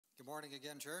Morning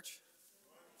again, church.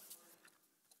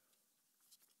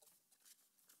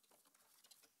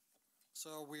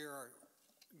 So we are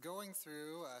going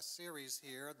through a series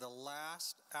here, The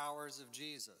Last Hours of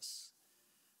Jesus.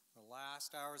 The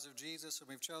Last Hours of Jesus, and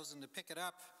we've chosen to pick it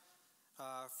up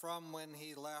from when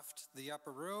he left the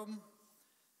upper room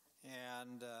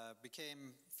and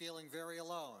became feeling very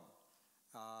alone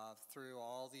through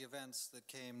all the events that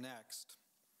came next.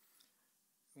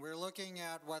 We're looking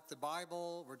at what the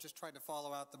Bible, we're just trying to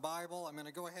follow out the Bible. I'm going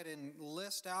to go ahead and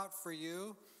list out for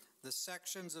you the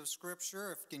sections of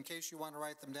Scripture, in case you want to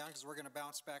write them down, because we're going to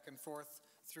bounce back and forth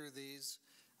through these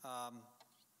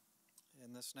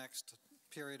in this next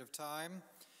period of time.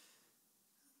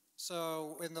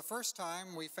 So in the first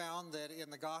time, we found that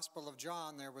in the Gospel of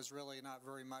John, there was really not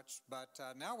very much, but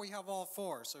now we have all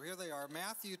four. So here they are,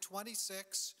 Matthew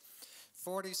 26,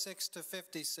 46 to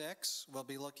 56. We'll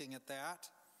be looking at that.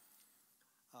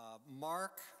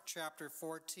 Mark chapter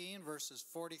 14, verses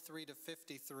 43 to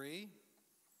 53.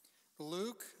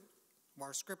 Luke,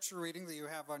 our scripture reading that you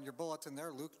have on your bulletin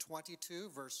there, Luke 22,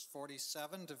 verse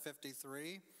 47 to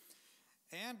 53.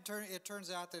 And it turns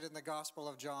out that in the Gospel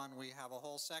of John, we have a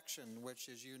whole section which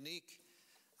is unique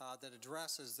that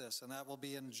addresses this, and that will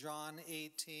be in John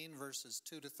 18, verses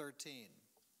 2 to 13.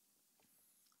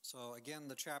 So again,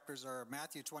 the chapters are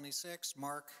Matthew 26,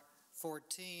 Mark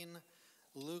 14,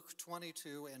 Luke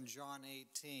 22, and John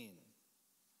 18.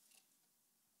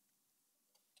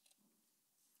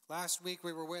 Last week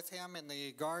we were with him in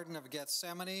the Garden of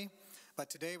Gethsemane, but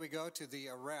today we go to the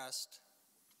arrest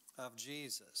of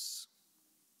Jesus.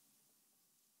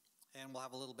 And we'll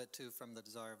have a little bit too from the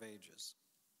Desire of Ages.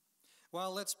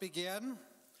 Well, let's begin.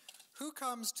 Who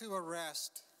comes to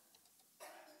arrest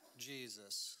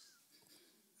Jesus?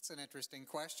 It's an interesting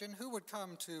question. Who would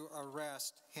come to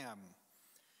arrest him?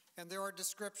 And there are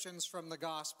descriptions from the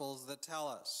Gospels that tell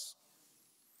us.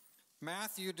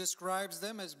 Matthew describes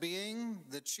them as being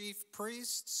the chief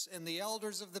priests and the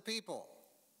elders of the people.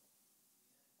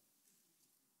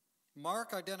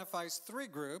 Mark identifies three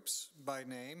groups by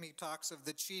name. He talks of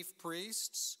the chief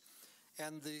priests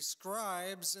and the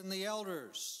scribes and the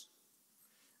elders.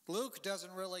 Luke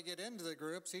doesn't really get into the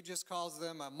groups. He just calls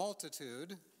them a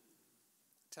multitude.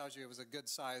 Tells you it was a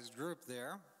good-sized group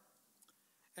there.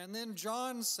 And then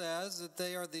John says that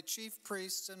they are the chief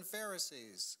priests and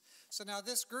Pharisees. So now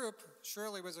this group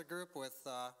surely was a group with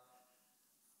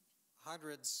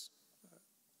hundreds,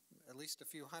 at least a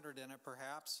few hundred in it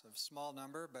perhaps, a small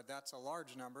number, but that's a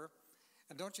large number.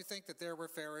 And don't you think that there were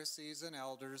Pharisees and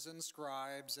elders and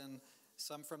scribes and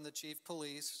some from the chief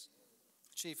priests,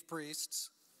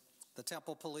 the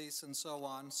temple police and so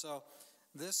on. So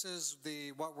this is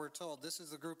what we're told. This is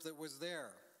the group that was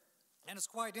there. And it's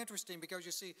quite interesting because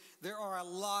you see, there are a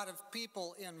lot of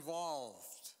people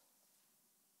involved.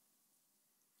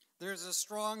 There's a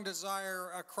strong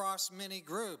desire across many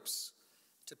groups,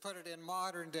 to put it in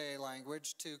modern day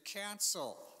language, to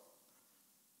cancel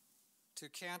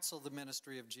the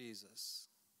ministry of Jesus.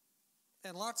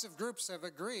 And lots of groups have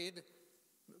agreed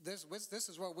this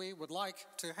is what we would like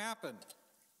to happen.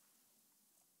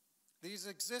 These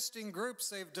existing groups,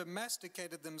 they've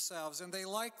domesticated themselves and they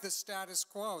like the status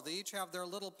quo. They each have their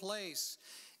little place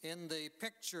in the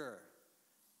picture.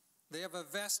 They have a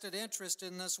vested interest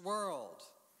in this world.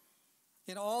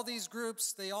 In all these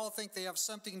groups, they all think they have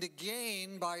something to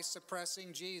gain by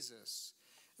suppressing Jesus.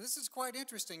 This is quite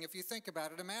interesting if you think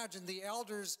about it. Imagine the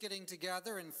elders getting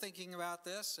together and thinking about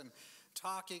this and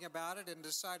talking about it and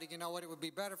deciding, you know what, it would be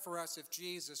better for us if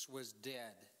Jesus was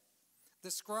dead. The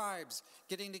scribes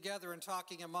getting together and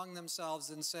talking among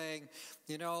themselves and saying,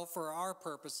 you know, for our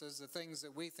purposes, the things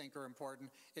that we think are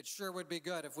important, it sure would be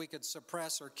good if we could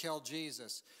suppress or kill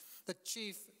Jesus. The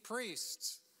chief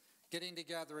priests getting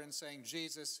together and saying,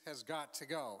 Jesus has got to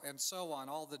go, and so on,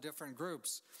 all the different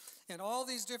groups. And all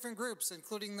these different groups,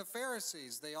 including the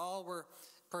Pharisees, they all were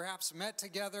perhaps met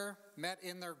together, met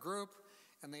in their group,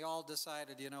 and they all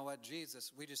decided, you know what,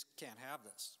 Jesus, we just can't have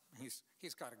this.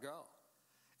 He's got to go.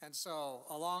 And so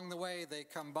along the way, they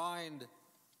combined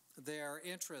their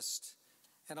interest.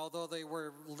 And although they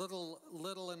were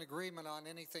little in agreement on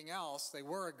anything else, they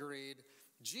were agreed,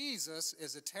 Jesus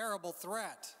is a terrible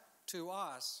threat to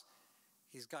us.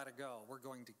 He's got to go. We're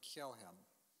going to kill him.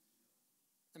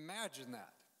 Imagine that.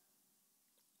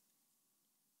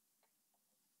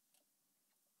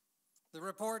 The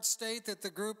reports state that the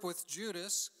group with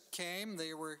Judas came.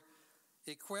 They were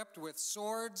equipped with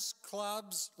swords,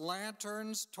 clubs,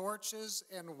 lanterns, torches,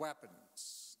 and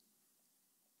weapons.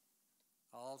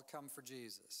 All to come for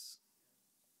Jesus.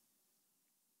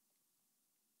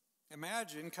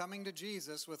 Imagine coming to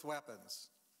Jesus with weapons.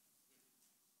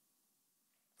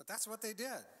 But that's what they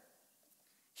did.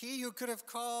 He who could have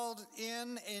called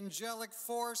in angelic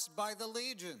force by the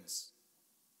legions,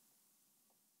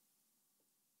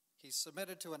 he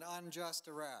submitted to an unjust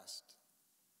arrest.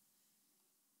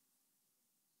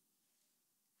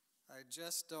 I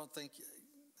just don't think,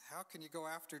 how can you go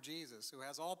after Jesus who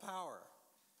has all power?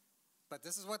 But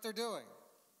this is what they're doing.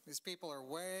 These people are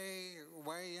way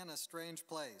in a strange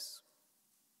place.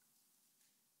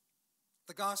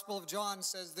 The Gospel of John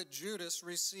says that Judas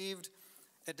received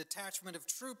a detachment of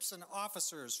troops and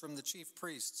officers from the chief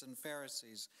priests and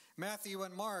Pharisees. Matthew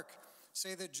and Mark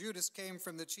say that Judas came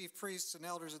from the chief priests and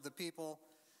elders of the people,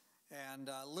 and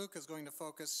Luke is going to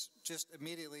focus just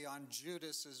immediately on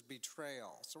Judas's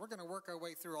betrayal. So we're going to work our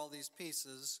way through all these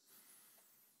pieces.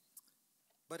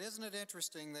 But isn't it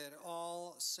interesting that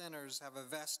all sinners have a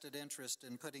vested interest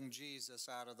in putting Jesus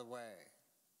out of the way?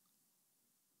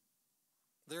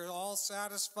 They're all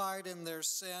satisfied in their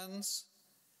sins,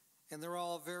 and they're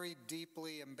all very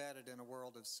deeply embedded in a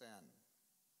world of sin.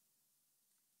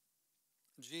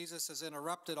 Jesus has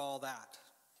interrupted all that,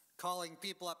 calling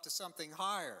people up to something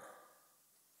higher.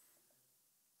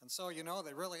 And so,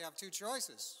 they really have two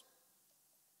choices.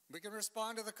 We can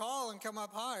respond to the call and come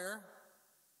up higher,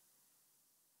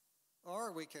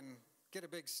 or we can get a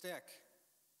big stick,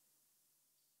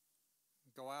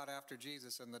 go out after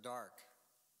Jesus in the dark,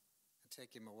 and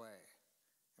take him away,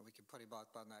 and we can put him up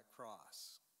on that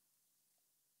cross.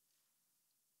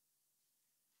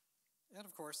 And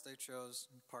of course, they chose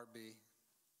part B.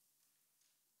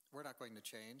 We're not going to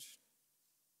change.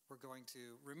 We're going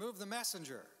to remove the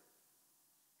messenger.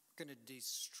 We're going to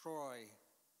destroy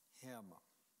him.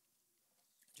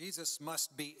 Jesus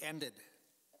must be ended.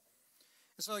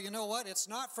 And so you know what? It's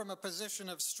not from a position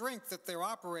of strength that they're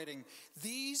operating.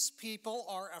 These people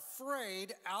are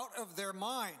afraid out of their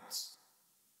minds.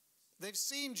 They've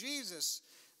seen Jesus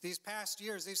these past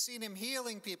years. They've seen him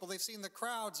healing people. They've seen the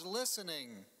crowds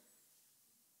listening.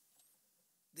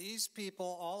 These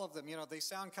people, all of them, they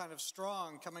sound kind of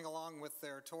strong coming along with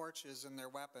their torches and their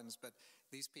weapons, but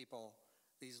these people,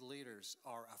 these leaders,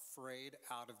 are afraid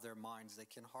out of their minds. They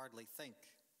can hardly think.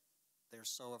 They're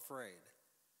so afraid.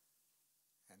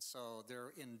 And so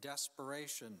they're in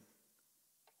desperation.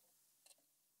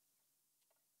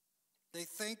 They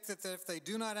think that if they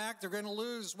do not act, they're going to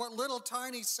lose what little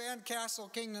tiny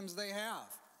sandcastle kingdoms they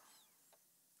have.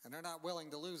 And they're not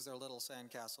willing to lose their little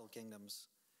sandcastle kingdoms,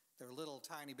 their little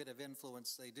tiny bit of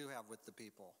influence they do have with the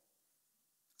people.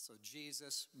 So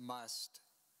Jesus must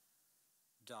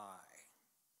die.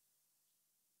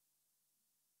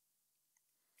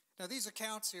 Now these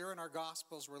accounts here in our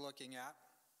Gospels we're looking at,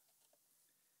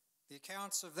 the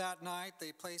accounts of that night,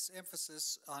 they place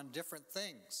emphasis on different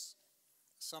things.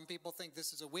 Some people think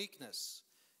this is a weakness.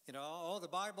 The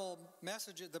Bible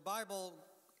message, the Bible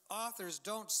authors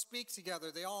don't speak together.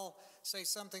 They all say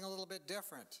something a little bit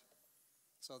different.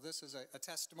 So this is a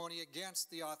testimony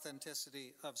against the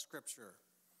authenticity of Scripture.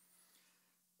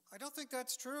 I don't think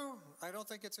that's true. I don't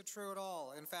think it's true at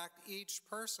all. In fact, each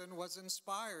person was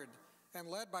inspired and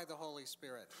led by the Holy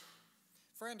Spirit.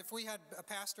 Friend, if we had a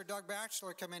Pastor Doug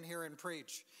Batchelor come in here and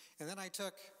preach, and then I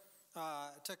took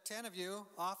 10 of you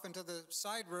off into the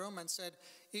side room and said,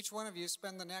 each one of you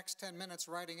spend the next 10 minutes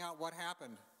writing out what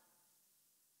happened.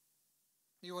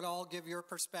 You would all give your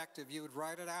perspective. You would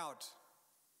write it out.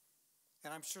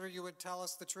 And I'm sure you would tell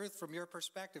us the truth from your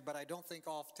perspective, but I don't think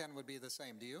all 10 would be the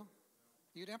same. Do you?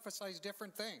 You'd emphasize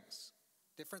different things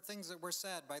that were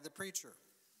said by the preacher.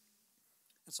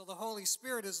 And so the Holy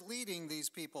Spirit is leading these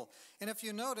people. And if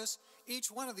you notice,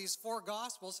 each one of these 4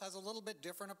 Gospels has a little bit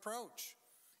different approach.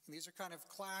 And these are kind of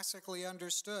classically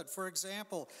understood. For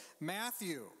example,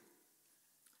 Matthew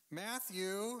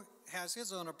has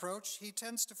his own approach. He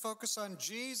tends to focus on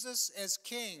Jesus as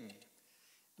king.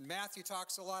 Matthew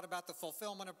talks a lot about the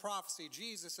fulfillment of prophecy.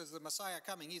 Jesus is the Messiah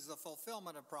coming. He's the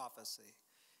fulfillment of prophecy.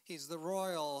 He's the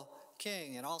royal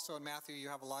king. And also in Matthew, you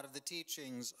have a lot of the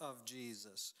teachings of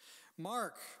Jesus.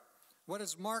 Mark, what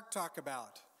does Mark talk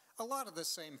about? A lot of the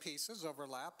same pieces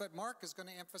overlap, but Mark is going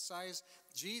to emphasize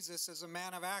Jesus as a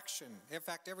man of action. In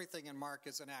fact, everything in Mark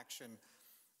is an action.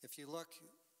 If you look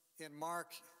in Mark,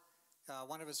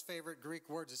 one of his favorite Greek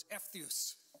words is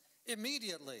ephthios,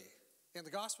 immediately. In the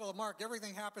Gospel of Mark,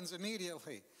 everything happens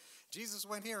immediately. Jesus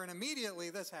went here and immediately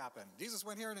this happened. Jesus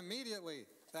went here and immediately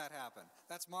that happened.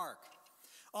 That's Mark.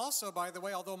 Also, by the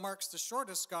way, although Mark's the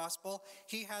shortest gospel,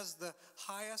 he has the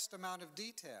highest amount of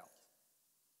detail.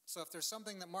 So if there's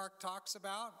something that Mark talks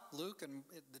about, Luke and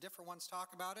the different ones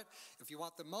talk about it, if you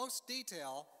want the most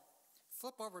detail,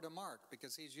 flip over to Mark,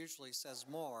 because he usually says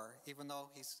more, even though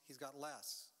he's got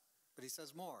less. But he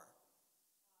says more.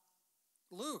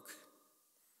 Luke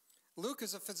Luke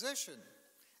is a physician.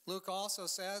 Luke also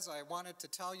says, I wanted to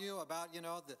tell you about,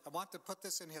 I want to put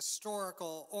this in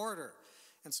historical order.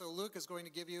 And so Luke is going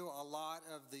to give you a lot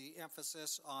of the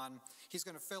emphasis on, he's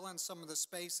going to fill in some of the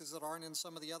spaces that aren't in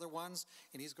some of the other ones,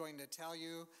 and he's going to tell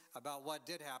you about what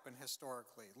did happen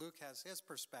historically. Luke has his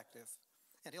perspective,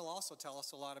 and he'll also tell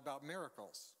us a lot about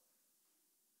miracles.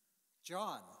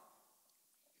 John.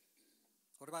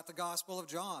 What about the Gospel of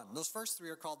John? Those first three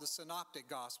are called the Synoptic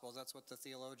Gospels. That's what the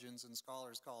theologians and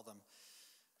scholars call them.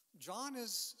 John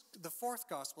is the fourth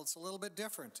gospel. It's a little bit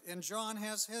different, and John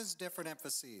has his different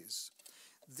emphases.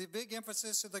 The big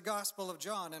emphasis of the Gospel of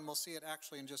John, and we'll see it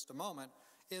actually in just a moment,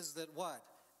 is that what?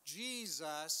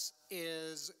 Jesus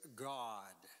is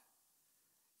God.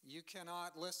 You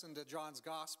cannot listen to John's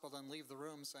Gospel and leave the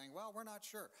room saying, well, we're not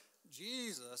sure.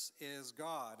 Jesus is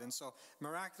God. And so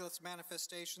miraculous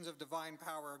manifestations of divine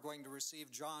power are going to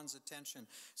receive John's attention.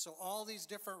 So all these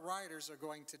different writers are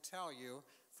going to tell you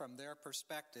from their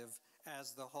perspective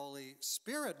as the Holy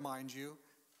Spirit, mind you,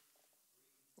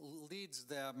 leads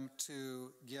them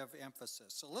to give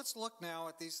emphasis. So let's look now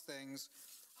at these things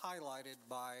highlighted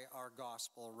by our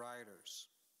gospel writers.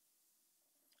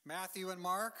 Matthew and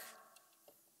Mark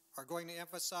are going to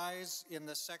emphasize, in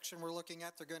the section we're looking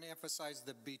at, they're going to emphasize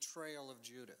the betrayal of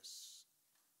Judas.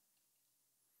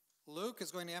 Luke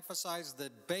is going to emphasize the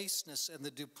baseness and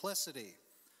the duplicity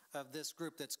of this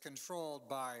group that's controlled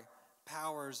by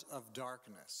powers of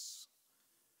darkness.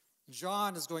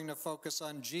 John is going to focus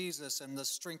on Jesus and the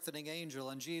strengthening angel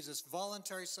and Jesus'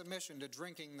 voluntary submission to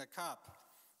drinking the cup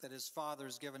that his Father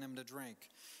has given him to drink.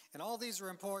 And all these are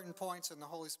important points, and the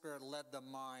Holy Spirit led the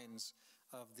minds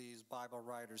of these Bible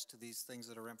writers to these things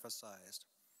that are emphasized.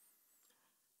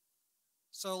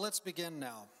 So let's begin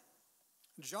now.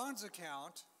 John's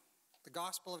account, the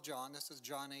Gospel of John, this is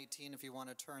John 18 if you want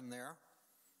to turn there.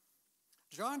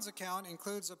 John's account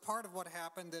includes a part of what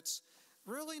happened that's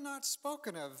really not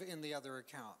spoken of in the other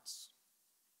accounts.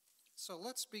 So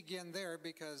let's begin there,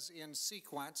 because in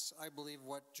sequence, I believe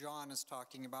what John is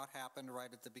talking about happened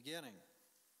right at the beginning.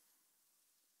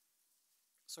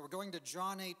 So we're going to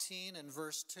John 18 and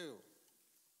verse 2. If you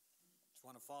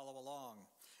want to follow along.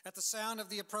 At the sound of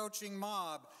the approaching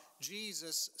mob,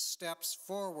 Jesus steps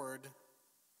forward.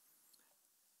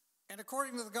 And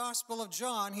according to the Gospel of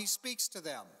John, he speaks to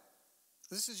them.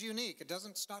 This is unique.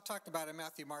 It's not talked about in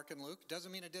Matthew, Mark, and Luke. It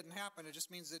doesn't mean it didn't happen. It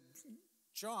just means that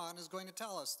John is going to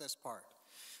tell us this part.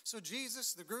 So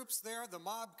Jesus, the group's there, the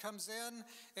mob comes in,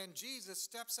 and Jesus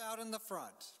steps out in the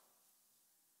front.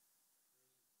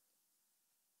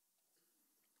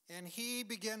 And he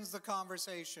begins the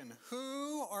conversation.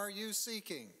 Who are you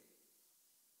seeking?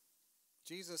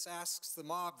 Jesus asks the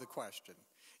mob the question.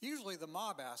 Usually the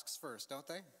mob asks first, don't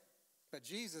they? But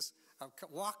Jesus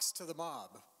walks to the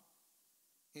mob.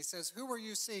 He says, who are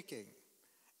you seeking?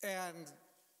 And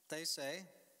they say,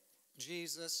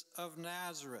 Jesus of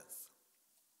Nazareth.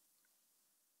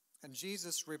 And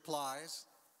Jesus replies,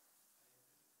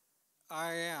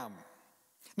 I am.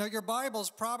 Now your Bibles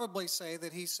probably say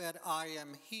that he said, I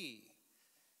am he.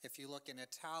 If you look in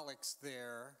italics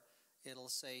there, it'll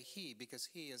say he, because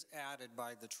he is added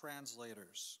by the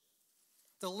translators.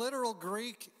 The literal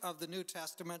Greek of the New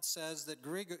Testament says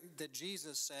that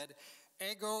Jesus said,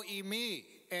 ego eimi.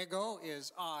 Ego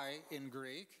is I in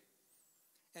Greek,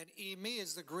 and eimi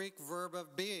is the Greek verb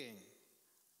of being.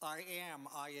 I am,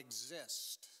 I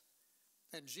exist.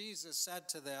 And Jesus said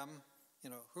to them,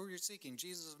 who are you seeking?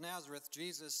 Jesus of Nazareth.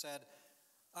 Jesus said,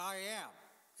 I am.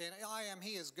 And I am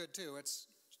he is good too.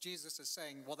 Jesus is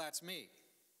saying, well, that's me.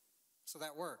 So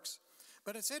that works.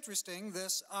 But it's interesting,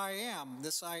 this I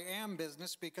am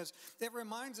business, because it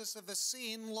reminds us of a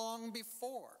scene long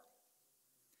before.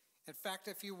 In fact,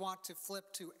 if you want to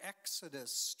flip to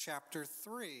Exodus chapter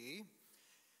 3,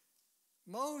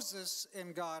 Moses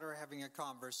and God are having a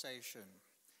conversation.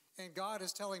 And God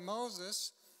is telling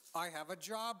Moses, I have a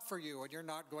job for you, and you're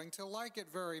not going to like it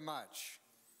very much.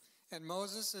 And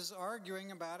Moses is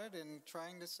arguing about it and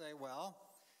trying to say, well,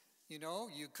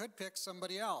 you could pick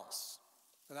somebody else.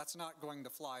 But that's not going to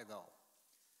fly, though.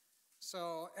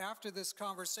 So after this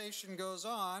conversation goes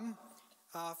on,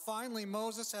 finally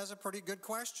Moses has a pretty good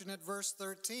question at verse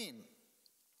 13.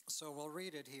 So we'll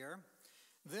read it here.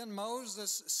 Then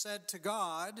Moses said to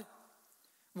God,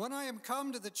 when I am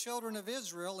come to the children of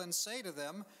Israel and say to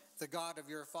them, the God of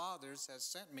your fathers has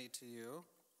sent me to you,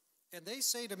 and they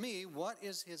say to me, what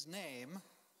is his name?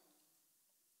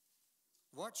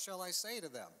 What shall I say to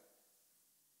them?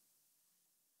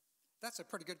 That's a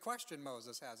pretty good question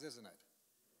Moses has, isn't it?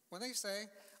 When they say,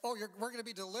 we're going to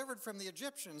be delivered from the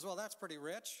Egyptians, well, that's pretty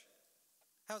rich.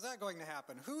 How's that going to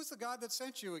happen? Who's the God that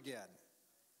sent you again?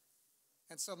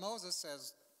 And so Moses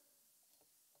says,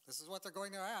 this is what they're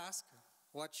going to ask.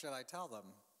 What should I tell them?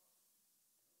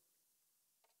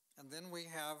 And then we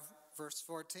have verse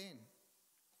 14.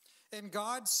 And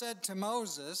God said to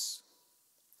Moses,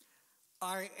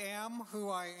 I am who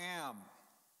I am.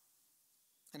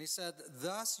 And he said,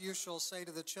 thus you shall say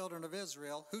to the children of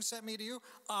Israel, who sent me to you?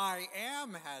 I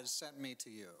am has sent me to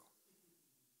you.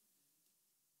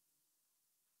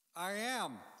 I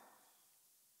am.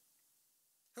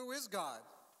 Who is God?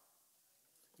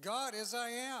 God is I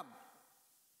am.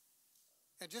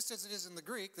 And just as it is in the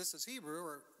Greek, this is Hebrew,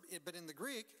 but in the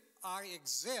Greek, I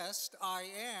exist, I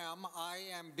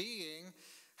am being.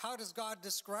 How does God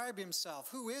describe himself?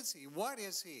 Who is he? What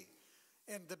is he?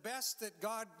 And the best that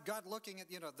God looking at,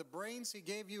 the brains he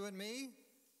gave you and me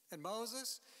and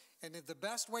Moses, and the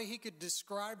best way he could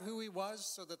describe who he was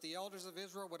so that the elders of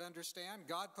Israel would understand,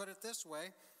 God put it this way.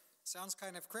 Sounds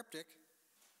kind of cryptic.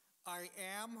 I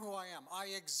am who I am. I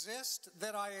exist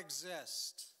that I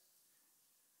exist.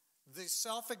 The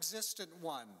self-existent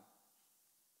one.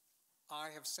 I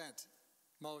have sent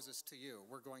Moses to you.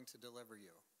 We're going to deliver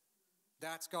you.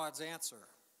 That's God's answer.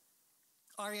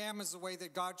 I am is the way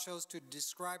that God chose to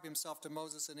describe himself to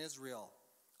Moses and Israel.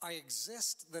 I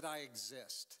exist that I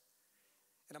exist.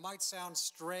 And it might sound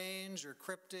strange or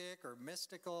cryptic or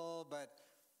mystical, but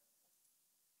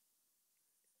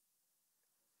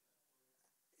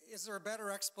is there a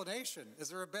better explanation? Is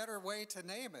there a better way to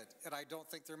name it? And I don't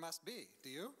think there must be. Do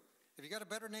you? Have you got a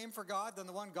better name for God than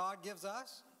the one God gives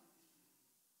us?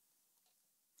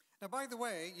 Now, by the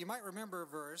way, you might remember a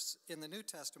verse in the New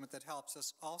Testament that helps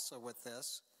us also with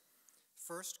this.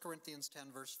 1 Corinthians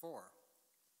 10, verse 4.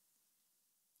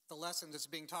 The lesson that's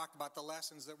being talked about, the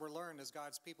lessons that were learned as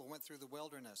God's people went through the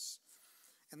wilderness.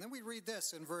 And then we read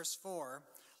this in verse 4.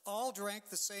 All drank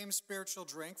the same spiritual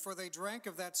drink, for they drank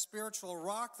of that spiritual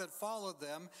rock that followed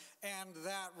them, and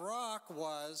that rock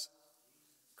was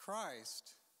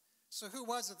Christ. So who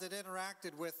was it that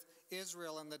interacted with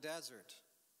Israel in the desert?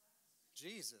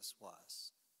 Jesus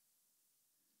was.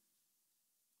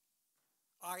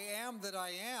 I am that I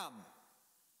am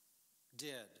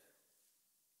did.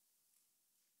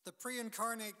 The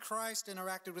pre-incarnate Christ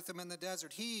interacted with them in the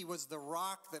desert. He was the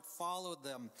rock that followed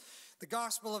them. The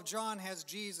Gospel of John has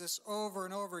Jesus over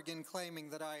and over again claiming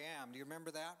that I am. Do you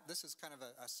remember that? This is kind of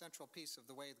a central piece of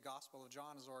the way the Gospel of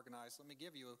John is organized. Let me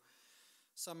give you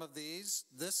some of these.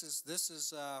 This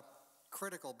is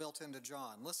critical, built into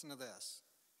John. Listen to this.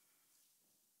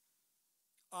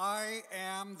 I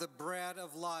am the bread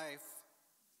of life.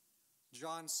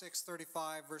 John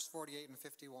 6:35, verse 48 and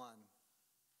 51.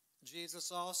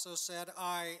 Jesus also said,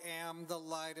 I am the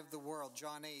light of the world.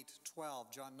 John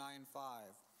 8:12, John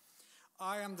 9:5.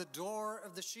 I am the door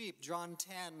of the sheep. John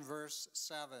 10, verse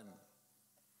 7.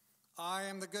 I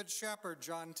am the good shepherd.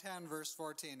 John 10, verse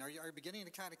 14. Are you beginning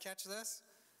to kind of catch this?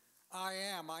 I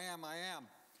am. I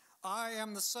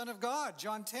am the Son of God.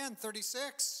 John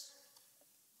 10:36.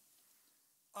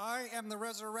 I am the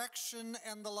resurrection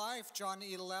and the life. John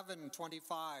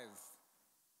 11:25.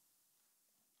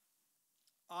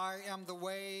 I am the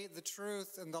way, the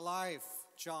truth, and the life.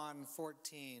 John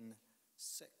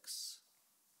 14:6.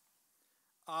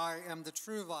 I am the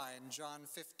true vine. John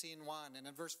 15:1. And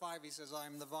in verse 5 he says, I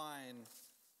am the vine.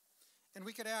 And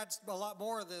we could add a lot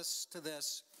more of this to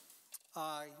this.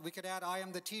 We could add, I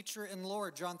am the teacher and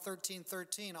Lord, John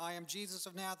 13:13. I am Jesus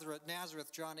of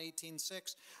Nazareth, John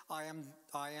 18:6. I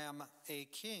am a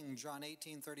king, John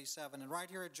 18:37. And right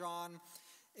here at John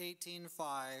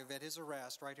 18:5, at his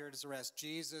arrest, right here at his arrest,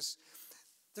 Jesus,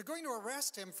 they're going to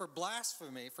arrest him for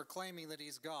blasphemy, for claiming that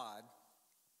he's God.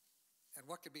 And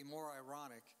what could be more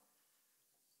ironic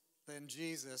than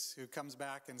Jesus, who comes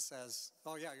back and says,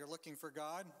 oh yeah, you're looking for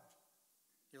God?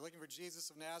 You're looking for Jesus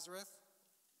of Nazareth?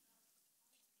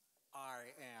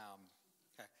 I am.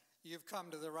 Okay. You've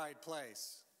come to the right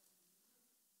place.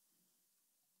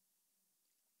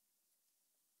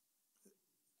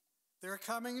 They're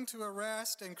coming to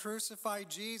arrest and crucify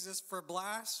Jesus for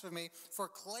blasphemy, for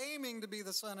claiming to be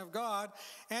the Son of God,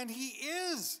 and he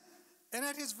is. And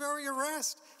at his very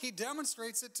arrest, he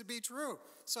demonstrates it to be true.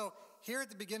 So here at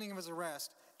the beginning of his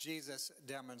arrest, Jesus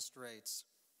demonstrates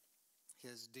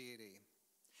his deity.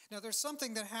 Now there's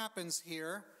something that happens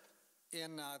here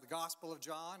in the Gospel of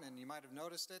John, and you might have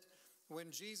noticed it.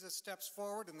 When Jesus steps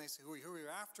forward and they say, who are you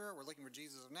after? We're looking for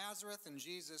Jesus of Nazareth. And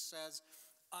Jesus says,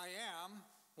 I am.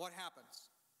 What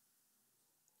happens?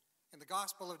 In the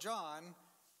Gospel of John,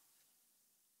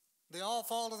 they all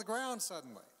fall to the ground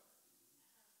suddenly.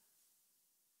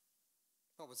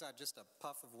 What was that, just a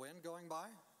puff of wind going by?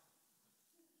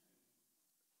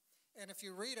 And if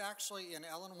you read actually in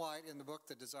Ellen White in the book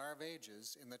The Desire of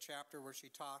Ages, in the chapter where she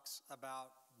talks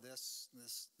about this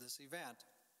event,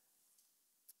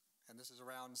 and this is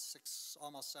around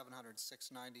almost 700,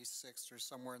 696 or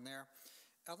somewhere in there,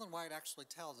 Ellen White actually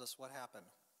tells us what happened.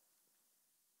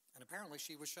 And apparently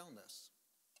she was shown this.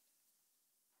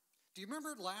 Do you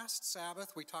remember last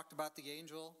Sabbath we talked about the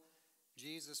angel?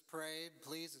 Jesus prayed,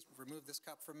 please remove this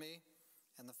cup from me.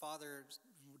 And the Father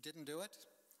didn't do it.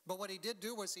 But what he did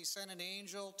do was he sent an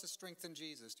angel to strengthen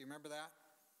Jesus. Do you remember that?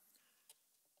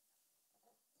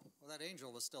 Well, that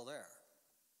angel was still there.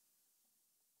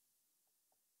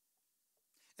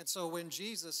 And so when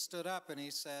Jesus stood up and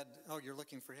he said, oh, you're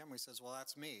looking for him? He says, well,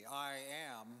 that's me. I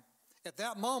am. At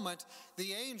that moment,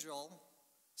 the angel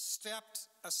stepped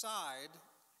aside,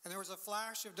 and there was a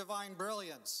flash of divine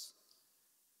brilliance.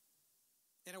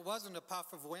 And it wasn't a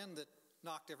puff of wind that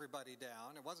knocked everybody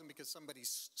down. It wasn't because somebody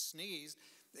sneezed.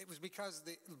 It was because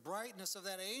the brightness of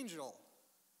that angel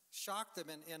shocked them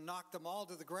and knocked them all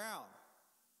to the ground.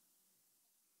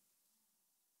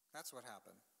 That's what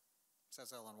happened,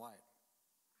 says Ellen White.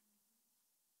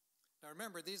 Now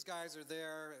remember, these guys are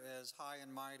there as high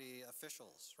and mighty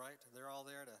officials, right? They're all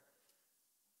there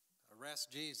to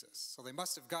arrest Jesus. So they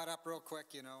must have got up real quick,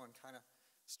 and kind of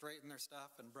straightened their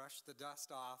stuff and brushed the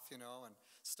dust off, and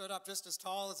stood up just as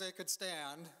tall as they could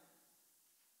stand.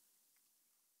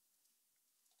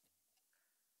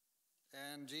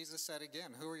 And Jesus said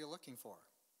again, who are you looking for?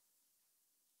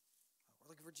 We're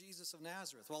looking for Jesus of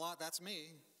Nazareth. Well, that's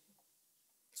me.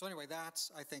 So anyway, that's,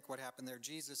 I think, what happened there.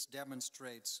 Jesus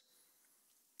demonstrates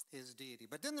his deity.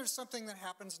 But then there's something that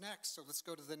happens next. So let's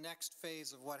go to the next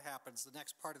phase of what happens, the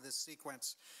next part of this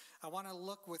sequence. I want to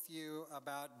look with you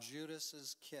about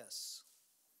Judas's kiss.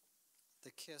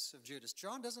 The kiss of Judas.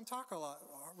 John doesn't talk a lot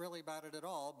really about it at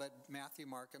all, but Matthew,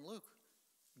 Mark, and Luke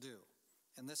do.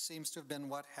 And this seems to have been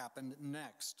what happened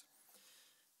next.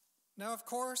 Now, of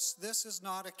course, this is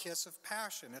not a kiss of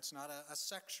passion. It's not a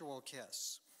sexual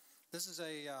kiss. This is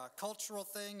a cultural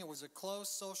thing. It was a close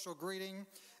social greeting.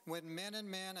 When men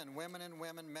and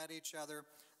women met each other,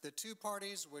 the two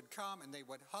parties would come and they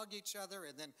would hug each other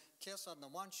and then kiss on the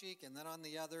one cheek and then on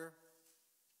the other.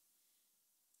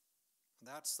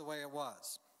 That's the way it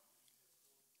was.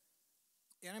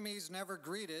 Enemies never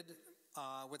greeted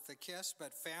with the kiss,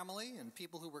 but family and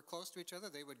people who were close to each other,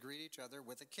 they would greet each other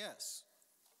with a kiss.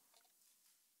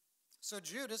 So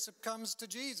Judas comes to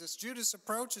Jesus. Judas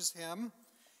approaches him,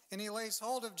 and he lays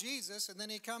hold of Jesus, and then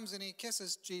he comes and he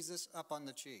kisses Jesus up on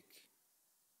the cheek.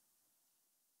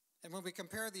 And when we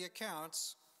compare the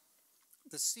accounts,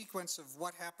 the sequence of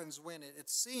what happens when, it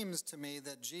seems to me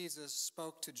that Jesus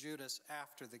spoke to Judas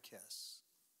after the kiss.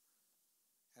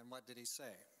 And what did he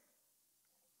say?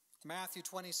 Matthew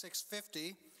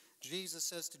 26:50, Jesus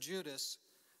says to Judas,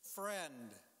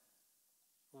 "Friend,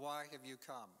 why have you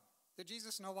come?" Did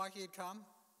Jesus know why he had come?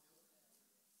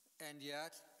 And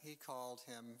yet he called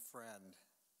him friend.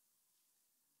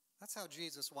 That's how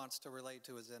Jesus wants to relate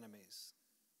to his enemies.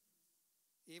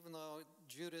 Even though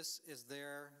Judas is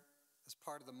there as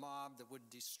part of the mob that would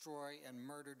destroy and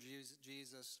murder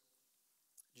Jesus,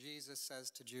 Jesus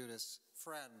says to Judas,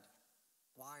 "Friend,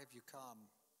 why have you come?"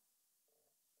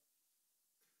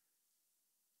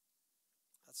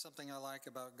 That's something I like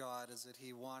about God, is that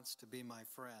he wants to be my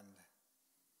friend.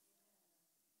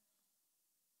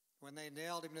 When they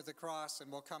nailed him to the cross, and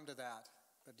we'll come to that,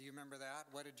 but do you remember that?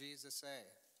 What did Jesus say?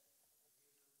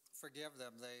 Forgive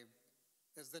them.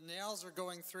 As the nails are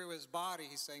going through his body,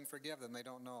 he's saying, forgive them. They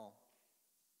don't know.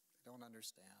 They don't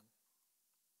understand.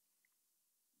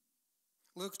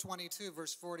 Luke 22,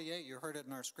 verse 48, you heard it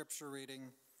in our scripture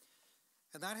reading.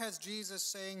 And that has Jesus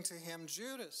saying to him,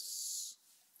 Judas,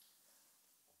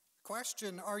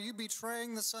 question, are you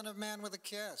betraying the Son of Man with a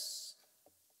kiss?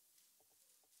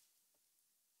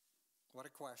 What a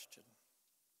question.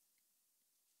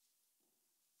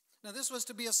 Now, this was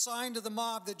to be a sign to the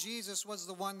mob that Jesus was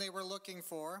the one they were looking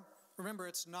for. Remember,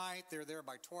 it's night. They're there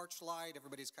by torchlight.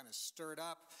 Everybody's kind of stirred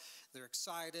up. They're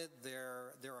excited.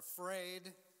 They're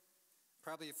afraid,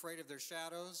 probably afraid of their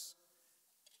shadows.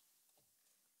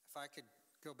 If I could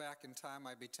go back in time,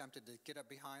 I'd be tempted to get up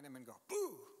behind him and go,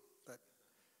 boo! But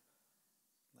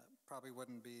that probably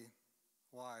wouldn't be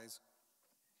wise.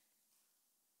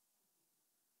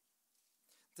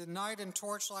 The night and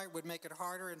torchlight would make it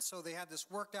harder, and so they had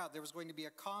this worked out. There was going to be a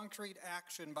concrete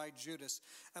action by Judas,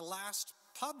 a last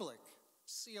public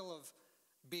seal of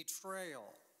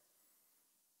betrayal.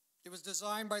 It was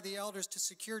designed by the elders to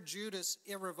secure Judas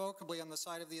irrevocably on the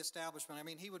side of the establishment. I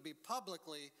mean, he would be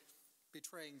publicly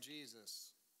betraying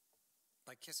Jesus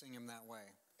by kissing him that way.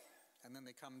 And then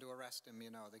they come to arrest him,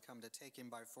 they come to take him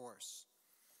by force.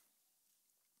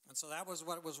 And so that was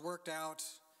what was worked out,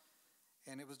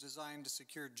 and it was designed to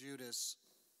secure Judas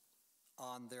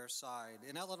on their side.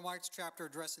 In Ellen White's chapter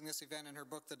addressing this event in her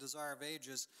book, The Desire of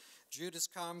Ages, Judas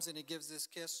comes and he gives this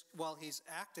kiss while he's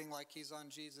acting like he's on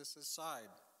Jesus' side.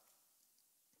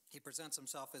 He presents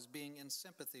himself as being in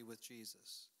sympathy with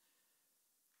Jesus.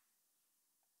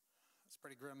 That's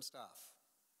pretty grim stuff.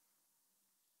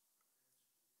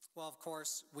 Well, of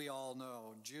course, we all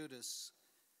know Judas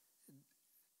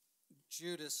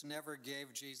never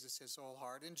gave Jesus his whole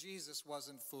heart, and Jesus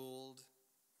wasn't fooled.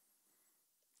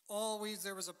 Always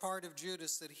there was a part of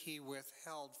Judas that he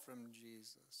withheld from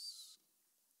Jesus.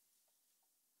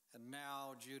 And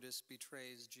now Judas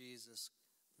betrays Jesus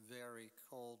very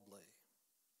coldly.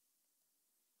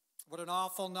 What an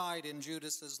awful night in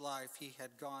Judas's life. He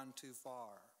had gone too far.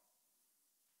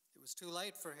 It was too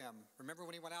late for him. Remember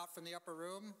when he went out from the upper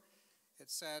room? It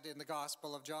said in the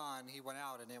Gospel of John, he went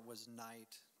out and it was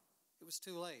night. It was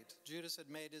too late. Judas had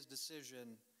made his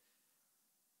decision.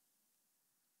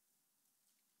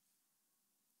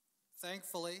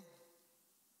 Thankfully,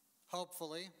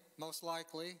 hopefully, most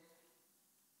likely,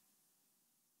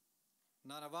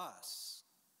 none of us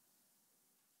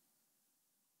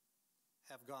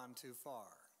have gone too far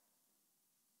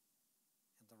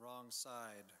in the wrong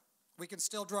side. We can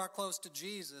still draw close to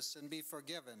Jesus and be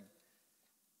forgiven,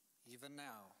 even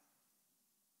now.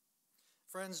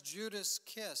 Friends, Judas'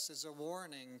 kiss is a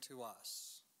warning to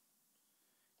us.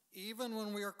 Even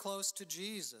when we are close to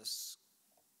Jesus,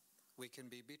 we can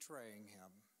be betraying him.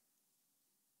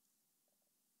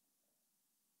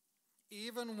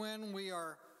 Even when we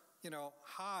are,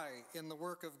 high in the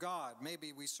work of God,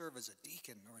 maybe we serve as a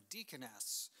deacon or a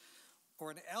deaconess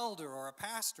or an elder or a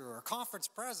pastor or a conference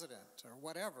president or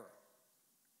whatever,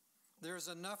 there's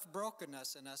enough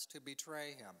brokenness in us to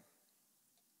betray him.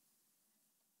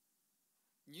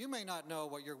 You may not know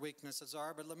what your weaknesses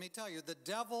are, but let me tell you, the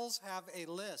devils have a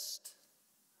list,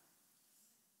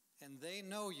 and they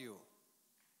know you.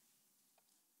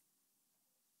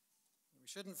 We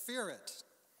shouldn't fear it.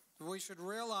 We should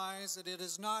realize that it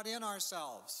is not in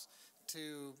ourselves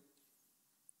to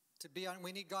be on.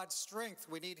 We need God's strength.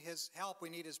 We need his help. We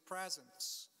need his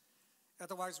presence.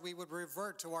 Otherwise, we would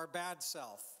revert to our bad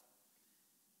self.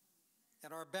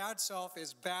 And our bad self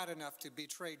is bad enough to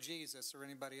betray Jesus or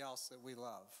anybody else that we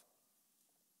love.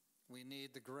 We need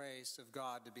the grace of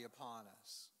God to be upon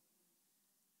us.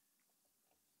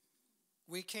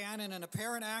 We can, in an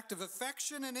apparent act of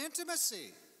affection and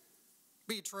intimacy,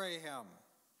 betray him.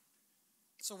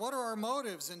 So what are our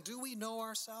motives, and do we know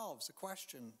ourselves? A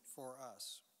question for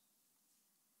us.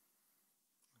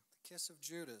 The kiss of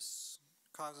Judas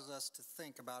causes us to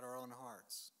think about our own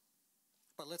hearts.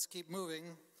 But let's keep moving,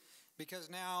 because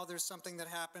now there's something that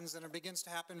happens, and it begins to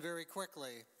happen very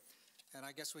quickly. And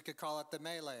I guess we could call it the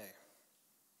melee.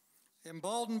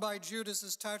 Emboldened by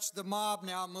Judas's touch, the mob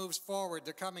now moves forward.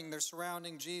 They're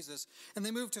surrounding Jesus, and they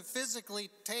move to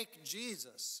physically take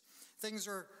Jesus. Things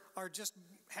are just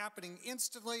happening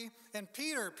instantly, and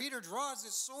Peter draws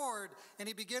his sword, and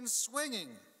he begins swinging.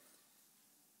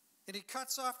 And he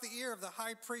cuts off the ear of the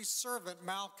high priest's servant,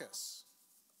 Malchus.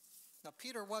 Now,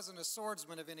 Peter wasn't a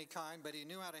swordsman of any kind, but he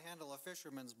knew how to handle a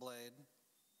fisherman's blade.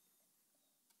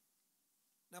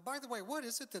 Now, by the way, what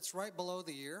is it that's right below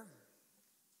the ear?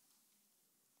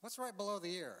 What's right below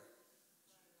the ear?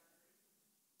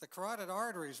 The carotid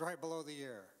artery is right below the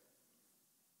ear.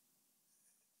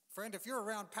 Friend, if you're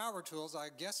around power tools, I'm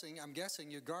guessing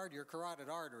you guard your carotid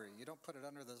artery. You don't put it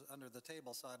under the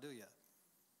table saw, do you?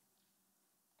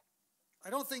 I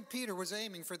don't think Peter was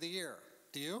aiming for the ear.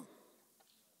 Do you?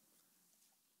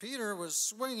 Peter was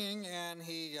swinging, and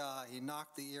he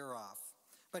knocked the ear off.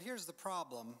 But here's the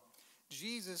problem.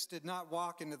 Jesus did not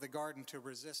walk into the garden to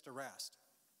resist arrest.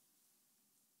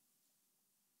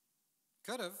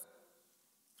 Could have.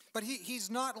 But he's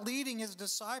not leading his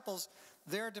disciples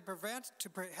there to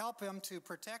help him, to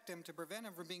protect him, to prevent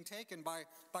him from being taken by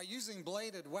using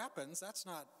bladed weapons. That's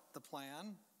not the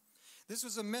plan. This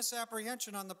was a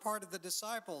misapprehension on the part of the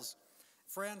disciples.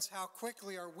 Friends, how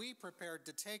quickly are we prepared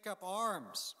to take up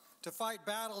arms, to fight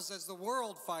battles as the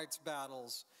world fights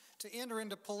battles, to enter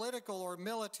into political or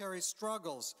military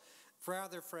struggles?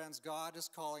 Rather, friends, God is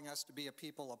calling us to be a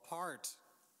people apart.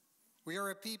 We are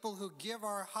a people who give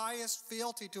our highest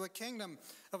fealty to a kingdom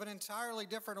of an entirely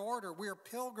different order. We are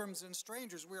pilgrims and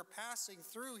strangers. We are passing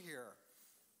through here.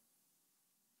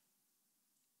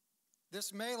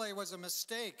 This melee was a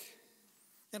mistake.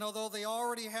 And although they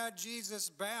already had Jesus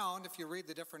bound, if you read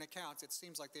the different accounts, it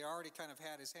seems like they already kind of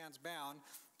had his hands bound.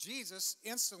 Jesus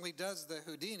instantly does the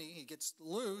Houdini. He gets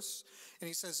loose, and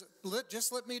he says,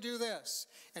 just let me do this.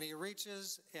 And he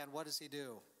reaches, and what does he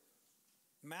do?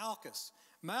 Malchus.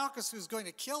 Malchus, who's going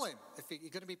to kill him, if he's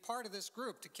going to be part of this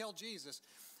group to kill Jesus.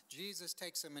 Jesus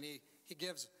takes him and he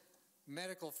gives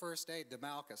medical first aid to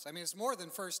Malchus. I mean, it's more than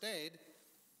first aid.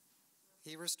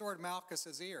 He restored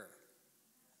Malchus's ear.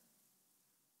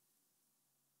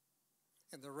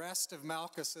 And the rest of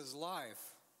Malchus's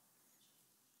life,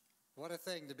 what a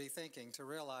thing to be thinking, to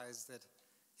realize that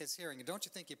his hearing. And don't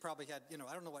you think he probably had,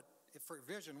 I don't know what, for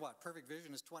vision, perfect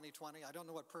vision is 20/20. I don't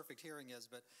know what perfect hearing is,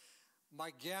 but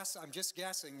my guess, I'm just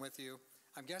guessing with you,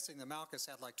 I'm guessing that Malchus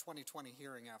had like 20/20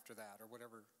 hearing after that, or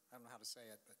whatever, I don't know how to say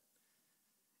it, but.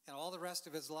 And all the rest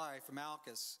of his life,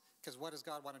 Malchus, because what does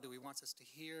God want to do? He wants us to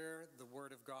hear the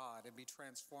word of God and be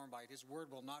transformed by it. His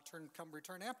word will not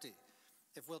return empty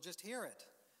if we'll just hear it.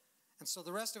 And so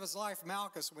the rest of his life,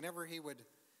 Malchus, whenever he would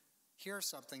hear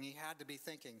something, he had to be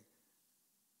thinking,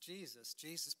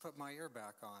 Jesus put my ear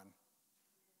back on.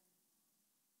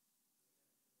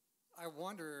 I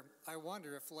wonder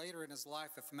if later in his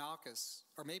life, if Malchus,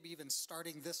 or maybe even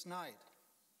starting this night,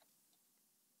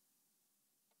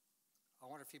 I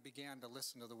wonder if he began to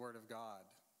listen to the word of God.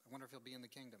 I wonder if he'll be in the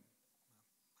kingdom.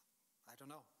 I don't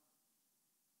know.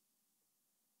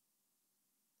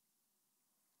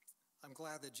 I'm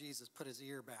glad that Jesus put his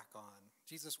ear back on.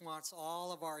 Jesus wants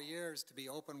all of our ears to be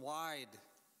open wide,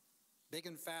 big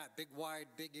and fat, big, wide,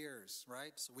 big ears,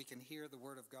 right? So we can hear the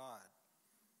word of God.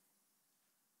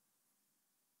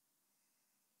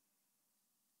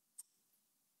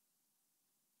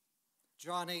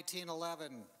 John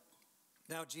 18:11.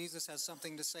 Now Jesus has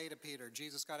something to say to Peter.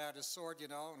 Jesus got out his sword,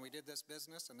 and we did this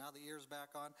business, and now the ear's back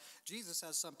on. Jesus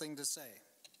has something to say.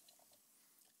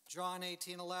 John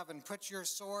 18:11, put your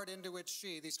sword into its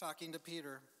sheath. He's talking to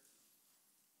Peter.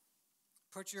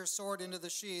 Put your sword into the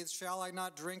sheath. Shall I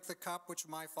not drink the cup which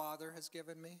my Father has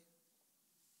given me?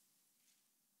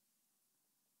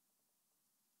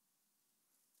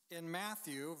 In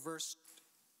Matthew,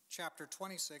 chapter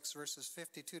 26, verses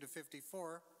 52 to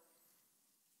 54,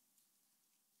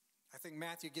 I think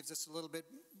Matthew gives us a little bit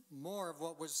more of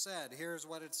what was said. Here's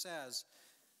what it says.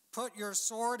 Put your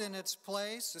sword in its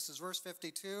place. This is verse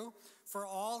 52. For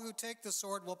all who take the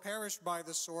sword will perish by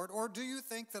the sword. Or do you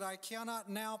think that I cannot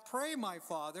now pray my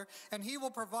Father, and he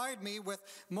will provide me with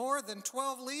more than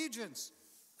 12 legions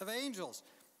of angels?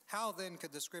 How then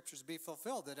could the scriptures be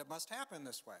fulfilled that it must happen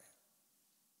this way?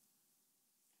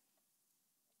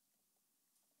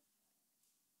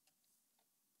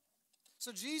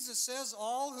 So Jesus says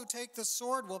all who take the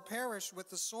sword will perish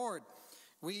with the sword.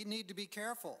 We need to be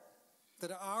careful that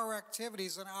our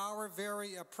activities and our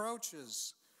very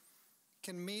approaches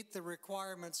can meet the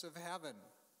requirements of heaven.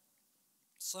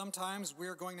 Sometimes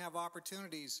we're going to have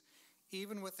opportunities,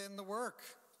 even within the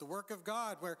work of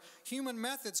God, where human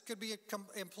methods could be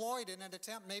employed in an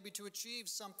attempt maybe to achieve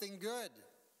something good.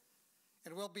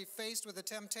 And we'll be faced with a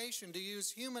temptation to use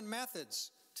human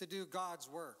methods to do God's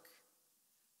work.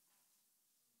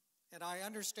 And I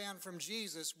understand from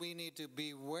Jesus we need to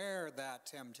beware that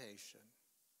temptation.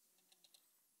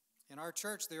 In our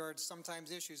church, there are sometimes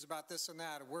issues about this and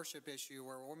that, a worship issue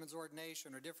or a women's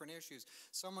ordination or different issues.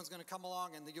 Someone's going to come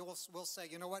along and we'll say,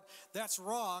 you know what, that's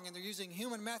wrong, and they're using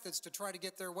human methods to try to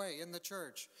get their way in the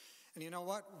church. And you know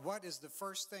what? What is the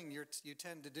first thing you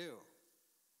tend to do?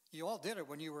 You all did it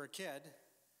when you were a kid.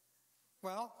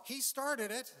 Well, he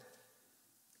started it.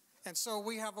 And so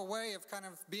we have a way of kind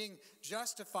of being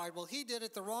justified. Well, he did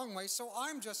it the wrong way, so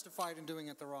I'm justified in doing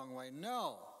it the wrong way.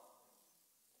 No,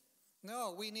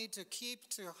 we need to keep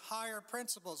to higher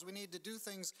principles. We need to do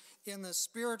things in the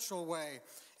spiritual way.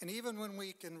 And even when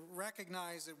we can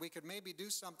recognize that we could maybe do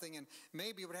something and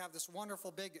maybe it would have this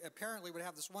wonderful big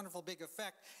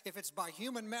effect, if it's by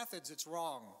human methods, it's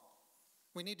wrong.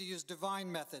 We need to use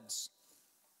divine methods.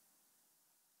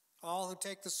 All who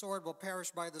take the sword will perish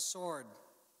by the sword.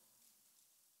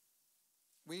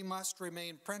 We must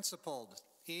remain principled,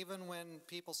 even when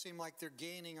people seem like they're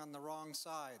gaining on the wrong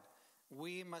side.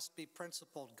 We must be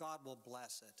principled. God will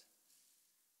bless it.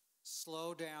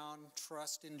 Slow down,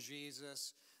 trust in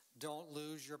Jesus. Don't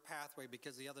lose your pathway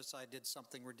because the other side did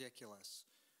something ridiculous.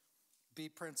 Be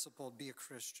principled, be a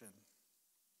Christian.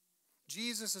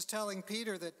 Jesus is telling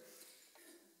Peter that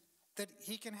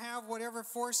he can have whatever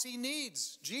force he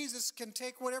needs. Jesus can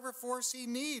take whatever force he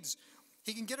needs.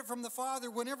 He can get it from the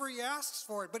Father whenever he asks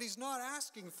for it, but he's not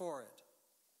asking for it.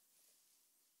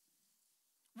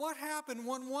 What happened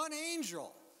when one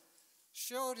angel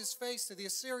showed his face to the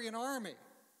Assyrian army?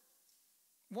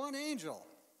 One angel.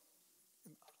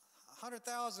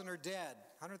 100,000 are dead,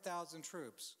 100,000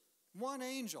 troops. One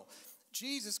angel.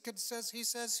 Jesus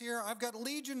says here, I've got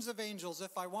legions of angels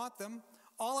if I want them.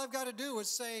 All I've got to do is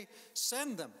say,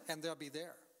 send them, and they'll be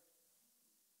there.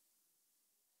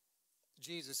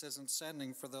 Jesus isn't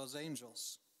sending for those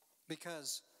angels.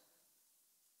 Because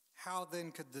how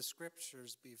then could the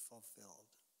scriptures be fulfilled?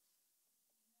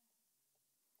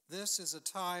 This is a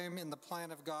time in the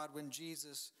plan of God when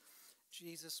Jesus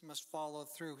must follow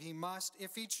through. He must,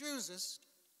 if he chooses,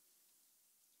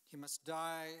 he must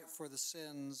die for the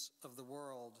sins of the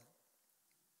world.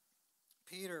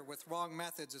 Peter, with wrong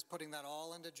methods, is putting that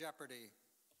all into jeopardy.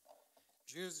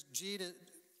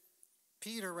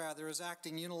 Peter is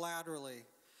acting unilaterally,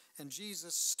 and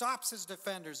Jesus stops his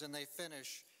defenders, and they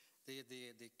finish.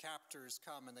 The captors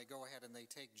come, and they go ahead and they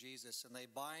take Jesus, and they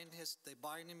bind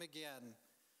him again,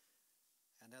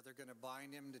 and now they're going to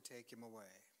bind him to take him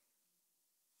away.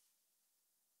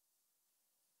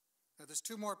 Now, there's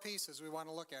two more pieces we want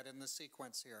to look at in this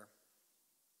sequence here.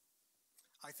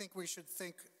 I think we should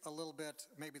think a little bit,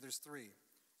 maybe there's three.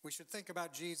 We should think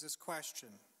about Jesus' question.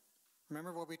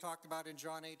 Remember what we talked about in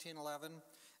John 18:11?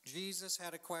 Jesus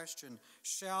had a question.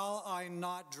 Shall I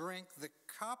not drink the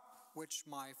cup which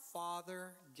my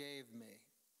Father gave me?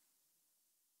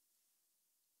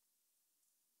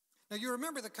 Now you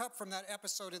remember the cup from that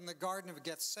episode in the Garden of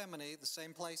Gethsemane, the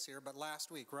same place here, but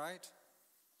last week, right?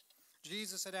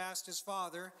 Jesus had asked his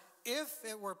Father, if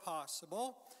it were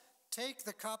possible, take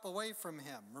the cup away from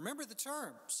him. Remember the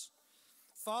terms.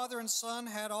 Father and Son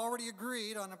had already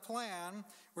agreed on a plan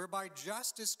whereby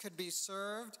justice could be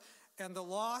served and the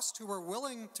lost who were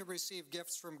willing to receive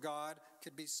gifts from God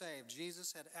could be saved.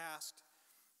 Jesus had asked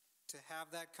to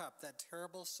have that cup, that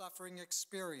terrible suffering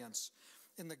experience.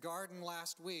 In the garden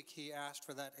last week, he asked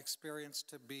for that experience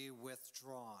to be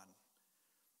withdrawn.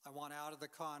 I want out of the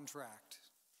contract.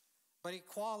 But he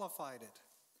qualified it.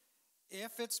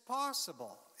 If it's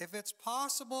possible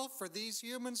for these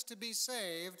humans to be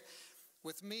saved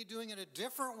with me doing it a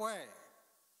different way,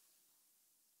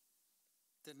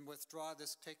 then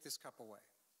take this cup away.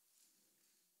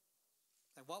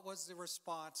 And what was the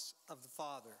response of the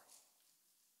Father?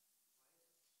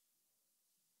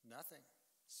 Nothing.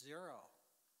 Zero.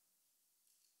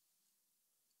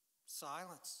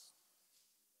 Silence.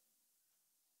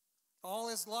 All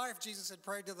his life, Jesus had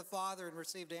prayed to the Father and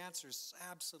received answers.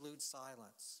 Absolute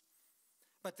silence.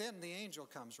 But then the angel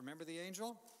comes. Remember the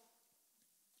angel?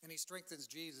 And he strengthens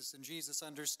Jesus, and Jesus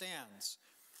understands.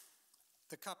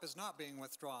 The cup is not being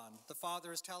withdrawn. The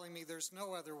Father is telling me there's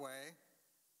no other way.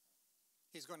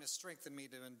 He's going to strengthen me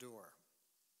to endure.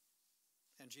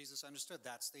 And Jesus understood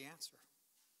that's the answer.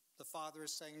 The Father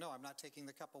is saying, no, I'm not taking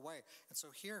the cup away. And so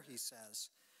here he says,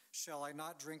 shall I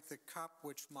not drink the cup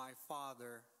which my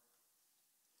Father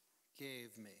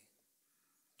gave me?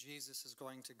 Jesus is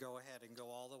going to go ahead and go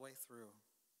all the way through.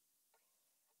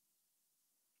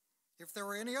 If there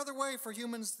were any other way for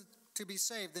humans to be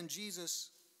saved, then Jesus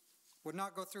would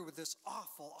not go through with this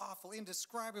awful, awful,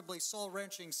 indescribably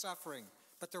soul-wrenching suffering.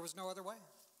 But there was no other way.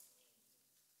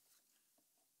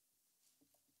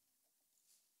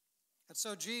 And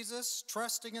so Jesus,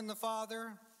 trusting in the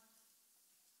Father,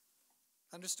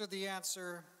 understood the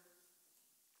answer.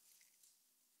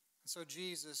 And so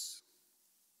Jesus,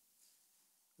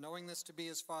 knowing this to be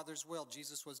his Father's will,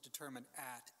 Jesus was determined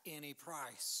at any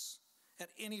price. At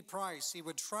any price, he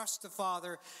would trust the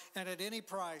Father, and at any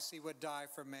price, he would die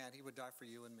for man. He would die for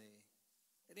you and me.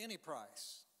 At any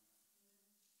price.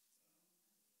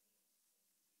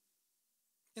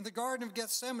 In the Garden of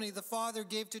Gethsemane, the Father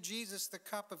gave to Jesus the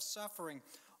cup of suffering.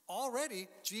 Already,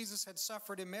 Jesus had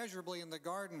suffered immeasurably in the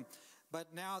garden,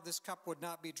 but now this cup would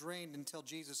not be drained until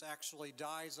Jesus actually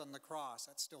dies on the cross.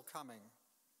 That's still coming.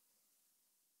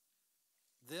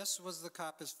 This was the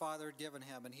cup his Father had given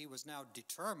him, and he was now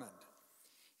determined.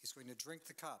 He's going to drink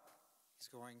the cup. He's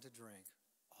going to drink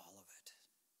all of it.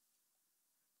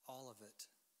 All of it.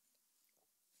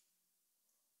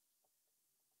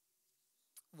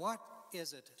 What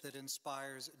is it that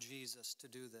inspires Jesus to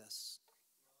do this?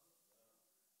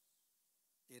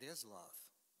 It is love.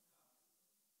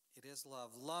 It is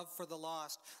love. Love for the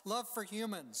lost. Love for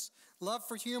humans. Love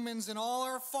for humans in all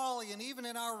our folly and even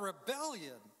in our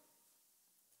rebellion.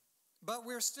 But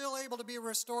we're still able to be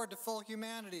restored to full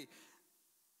humanity.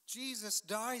 Jesus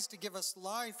dies to give us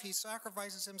life. He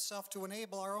sacrifices himself to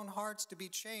enable our own hearts to be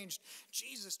changed.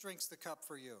 Jesus drinks the cup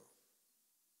for you.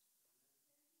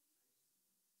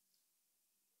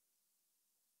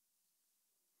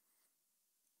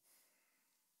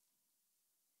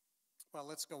 Well,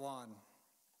 let's go on.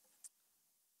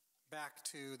 Back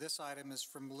to this item is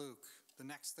from Luke. The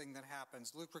next thing that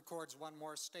happens. Luke records one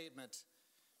more statement.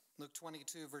 Luke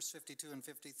 22, verse 52 and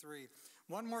 53.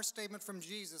 One more statement from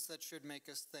Jesus that should make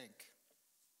us think.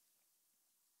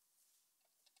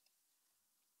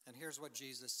 And here's what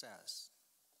Jesus says.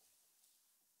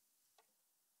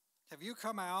 Have you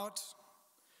come out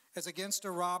as against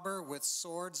a robber with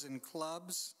swords and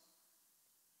clubs.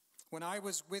 When I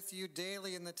was with you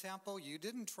daily in the temple, you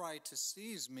didn't try to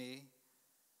seize me.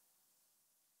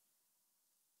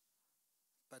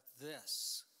 But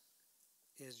this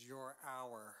is your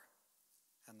hour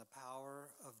and the power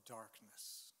of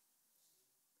darkness.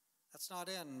 That's not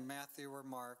in Matthew or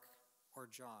Mark or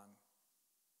John.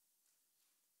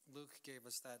 Luke gave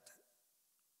us that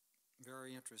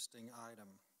very interesting item.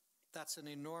 That's an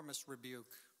enormous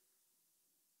rebuke.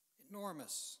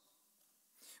 Enormous.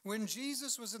 When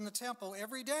Jesus was in the temple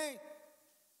every day,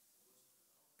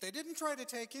 they didn't try to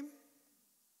take him.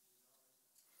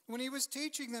 When he was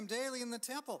teaching them daily in the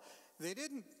temple, they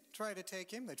didn't try to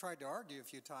take him. They tried to argue a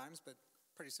few times, but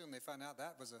pretty soon they found out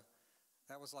that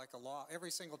was like a law.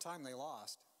 Every single time they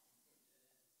lost.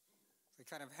 They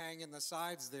kind of hang in the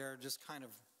sides there, just kind of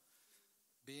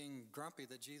being grumpy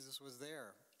that Jesus was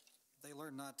there. They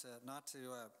learned not to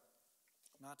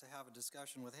have a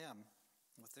discussion with him,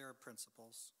 with their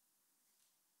principles.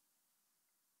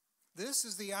 This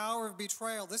is the hour of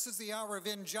betrayal. This is the hour of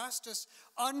injustice,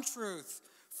 untruth,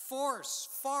 force,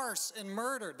 farce, and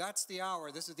murder. That's the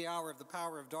hour. This is the hour of the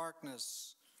power of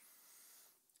darkness.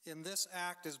 In this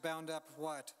act is bound up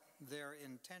what? Their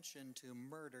intention to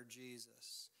murder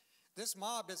Jesus. This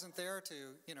mob isn't there to,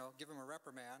 give him a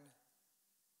reprimand.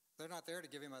 They're not there to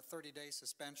give him a 30-day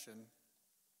suspension.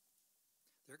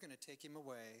 They're going to take him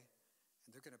away,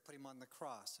 and they're going to put him on the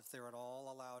cross if they're at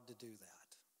all allowed to do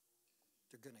that.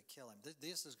 They're going to kill him.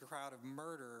 This is a crowd of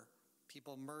murder,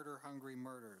 people murder-hungry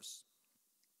murders.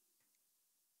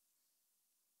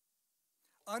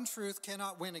 Untruth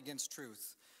cannot win against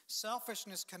truth.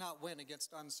 Selfishness cannot win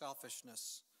against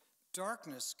unselfishness.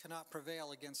 Darkness cannot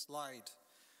prevail against light.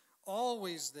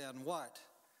 Always then, what?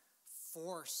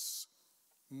 Force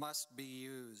must be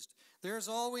used. There's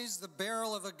always the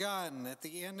barrel of a gun at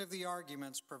the end of the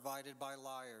arguments provided by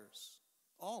liars.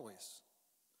 Always.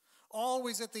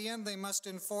 Always at the end they must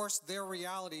enforce their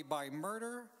reality by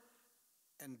murder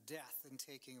and death in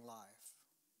taking life.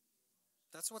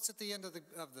 That's what's at the end of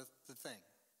the thing.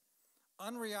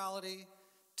 Unreality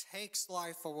takes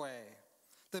life away.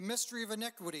 The mystery of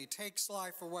iniquity takes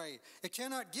life away. It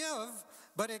cannot give,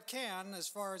 but it can, as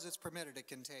far as it's permitted, it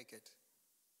can take it.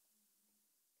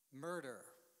 Murder,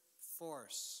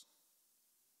 force,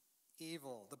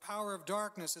 evil. The power of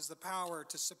darkness is the power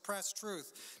to suppress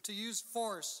truth, to use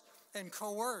force and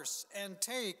coerce and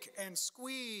take and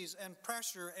squeeze and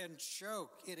pressure and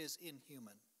choke. It is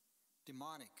inhuman,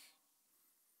 demonic.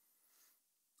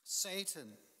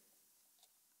 Satan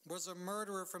was a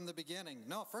murderer from the beginning.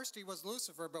 No, first he was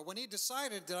Lucifer, but when he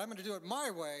decided that I'm going to do it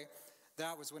my way,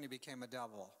 that was when he became a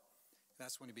devil.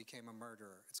 That's when he became a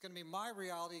murderer. It's going to be my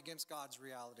reality against God's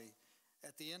reality.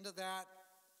 At the end of that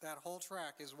whole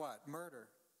track is what? Murder.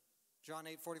 John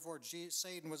 8:44,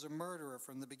 Satan was a murderer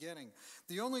from the beginning.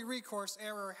 The only recourse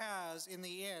error has in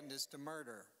the end is to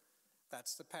murder.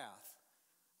 That's the path.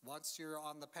 Once you're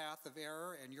on the path of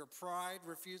error and your pride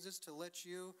refuses to let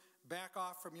you back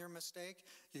off from your mistake,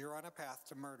 you're on a path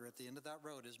to murder. At the end of that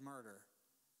road is murder.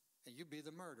 And you be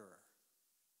the murderer.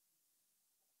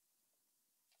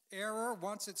 Error,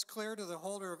 once it's clear to the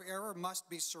holder of error, must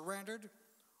be surrendered,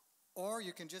 or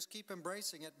you can just keep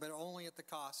embracing it, but only at the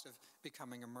cost of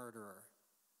becoming a murderer.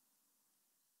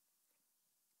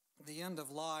 The end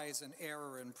of lies and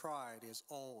error and pride is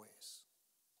always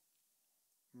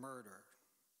murder.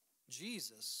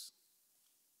 Jesus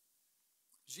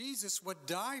would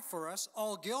die for us,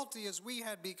 all guilty as we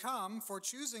had become for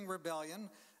choosing rebellion,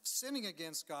 sinning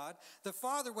against God. The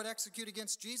Father would execute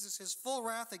against Jesus his full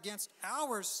wrath against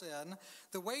our sin.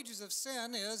 The wages of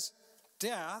sin is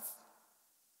death.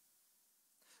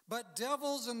 But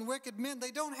devils and wicked men,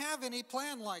 they don't have any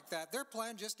plan like that. Their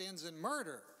plan just ends in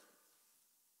murder.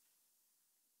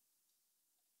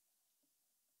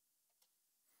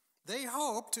 They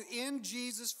hope to end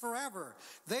Jesus forever.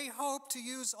 They hope to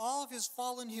use all of his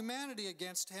fallen humanity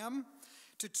against him,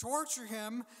 to torture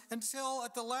him until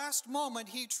at the last moment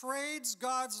he trades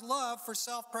God's love for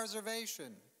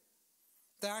self-preservation.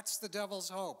 That's the devil's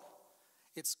hope.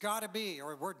 It's got to be,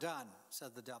 or we're done,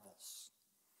 said the devils.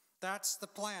 That's the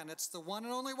plan. It's the one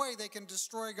and only way they can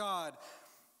destroy God.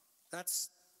 This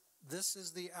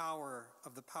is the hour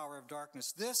of the power of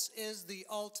darkness. This is the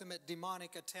ultimate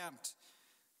demonic attempt.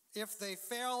 If they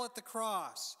fail at the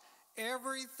cross,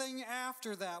 everything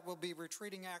after that will be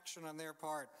retreating action on their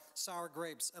part. Sour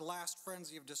grapes, a last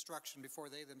frenzy of destruction before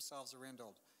they themselves are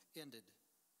ended.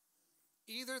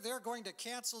 Either they're going to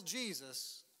cancel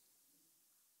Jesus,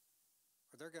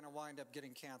 or they're going to wind up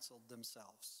getting canceled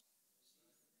themselves.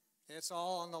 It's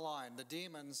all on the line. The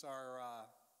demons are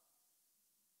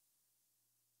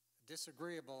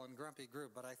disagreeable and grumpy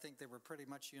group, but I think they were pretty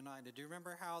much united. Do you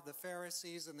remember how the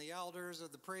Pharisees and the elders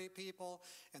of the people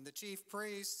and the chief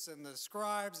priests and the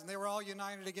scribes, and they were all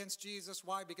united against Jesus?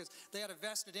 Why? Because they had a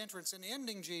vested interest in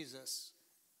ending Jesus.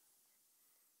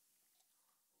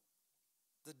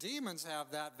 The demons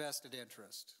have that vested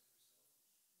interest.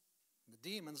 The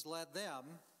demons led them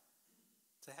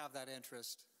to have that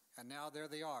interest, and now there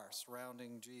they are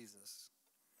surrounding Jesus.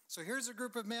 So here's a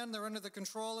group of men, they're under the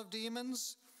control of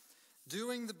demons,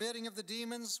 doing the bidding of the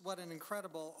demons. What an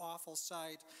incredible, awful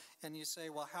sight. And you say,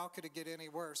 well, how could it get any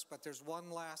worse? But there's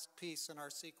one last piece in our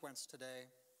sequence today.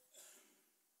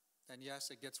 And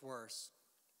yes, it gets worse.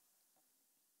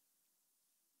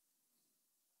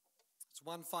 It's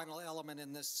one final element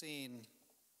in this scene.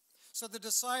 So the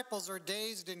disciples are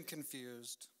dazed and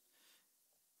confused.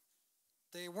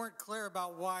 They weren't clear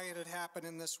about why it had happened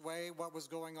in this way, what was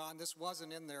going on. This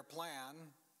wasn't in their plan.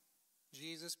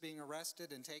 Jesus being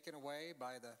arrested and taken away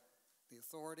by the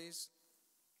authorities.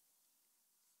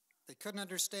 They couldn't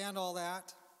understand all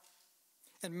that.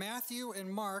 And Matthew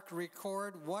and Mark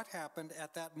record what happened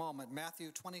at that moment.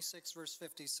 Matthew 26, verse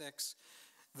 56.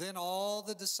 Then all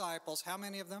the disciples, how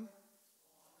many of them?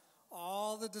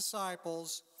 All the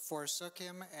disciples forsook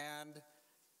him, and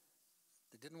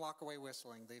they didn't walk away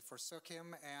whistling. They forsook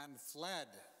him and fled.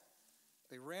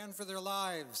 They ran for their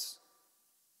lives.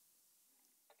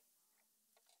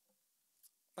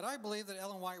 But I believe that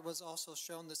Ellen White was also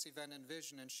shown this event in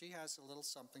vision, and she has a little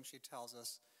something she tells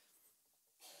us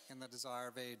in The Desire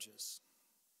of Ages.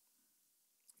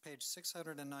 Page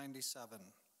 697.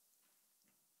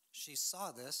 She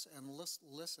saw this and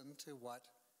listened to what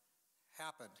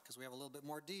happened, because we have a little bit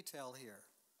more detail here.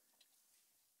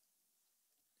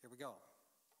 Here we go.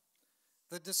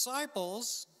 The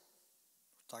disciples,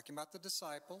 we're talking about the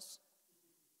disciples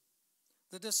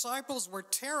were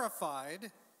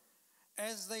terrified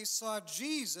as they saw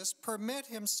Jesus permit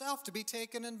himself to be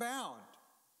taken and bound.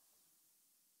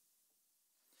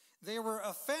 They were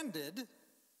offended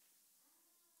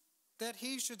that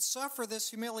he should suffer this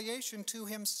humiliation to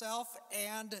himself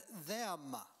and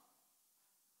them.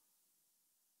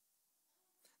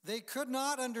 They could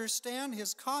not understand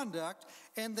his conduct,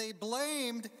 and they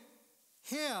blamed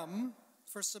him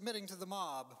for submitting to the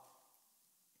mob.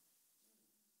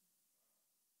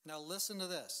 Now listen to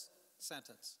this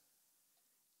sentence.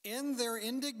 In their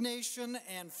indignation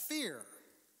and fear,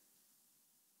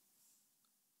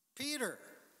 Peter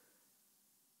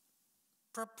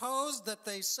proposed that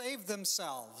they save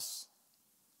themselves.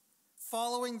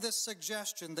 Following this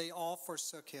suggestion, they all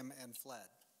forsook him and fled.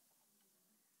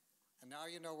 And now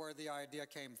you know where the idea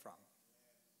came from.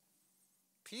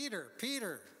 Peter.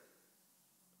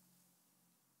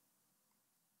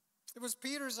 It was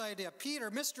Peter's idea. Peter,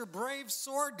 Mr. Brave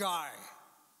Sword Guy.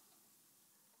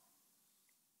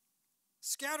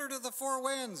 Scatter to the four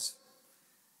winds.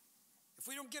 If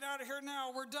we don't get out of here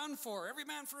now, we're done for. Every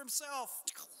man for himself.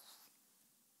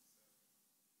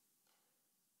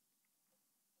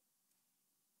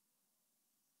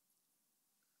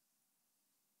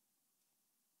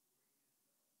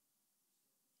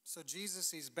 So Jesus,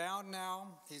 he's bound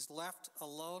now. He's left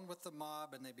alone with the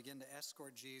mob, and they begin to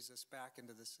escort Jesus back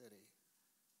into the city.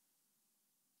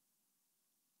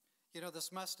 You know,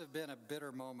 this must have been a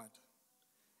bitter moment.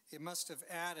 It must have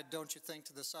added, don't you think,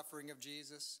 to the suffering of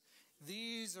Jesus?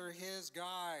 These are his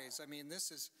guys. I mean,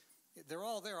 they're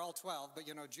all there, all 12, but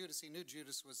you know, Judas, he knew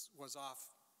Judas was off.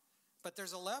 But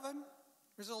there's 11.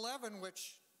 There's 11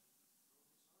 which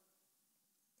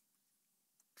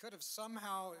could have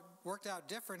somehow worked out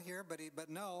different here, but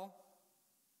no.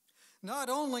 Not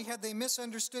only had they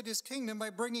misunderstood his kingdom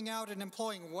by bringing out and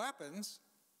employing weapons,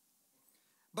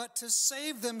 but to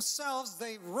save themselves,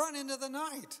 they run into the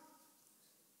night.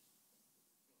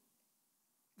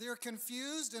 They're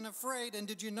confused and afraid, and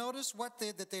did you notice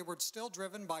that they were still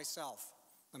driven by self?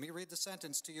 Let me read the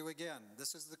sentence to you again.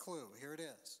 This is the clue. Here it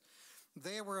is.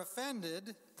 They were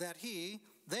offended that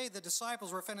the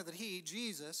disciples were offended that he,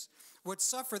 Jesus, would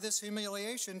suffer this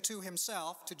humiliation to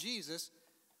himself, to Jesus,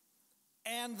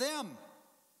 and them.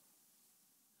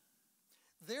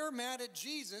 They're mad at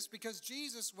Jesus because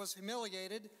Jesus was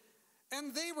humiliated,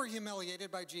 and they were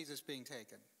humiliated by Jesus being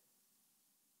taken.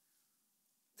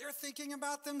 They're thinking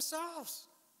about themselves.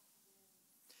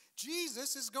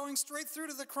 Jesus is going straight through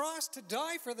to the cross to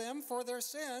die for them, for their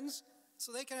sins,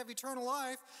 so they can have eternal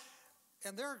life.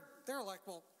 And they're like,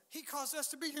 well, he caused us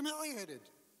to be humiliated.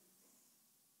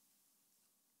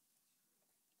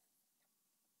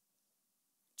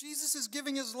 Jesus is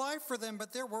giving his life for them,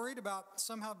 but they're worried about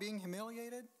somehow being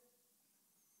humiliated.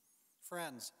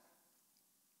 Friends,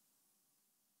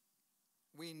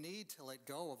 we need to let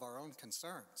go of our own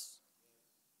concerns.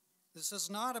 This is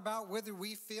not about whether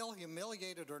we feel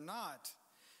humiliated or not.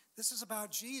 This is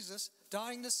about Jesus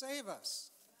dying to save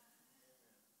us.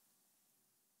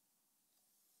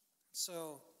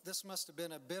 So this must have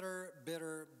been a bitter,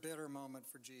 bitter, bitter moment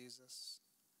for Jesus.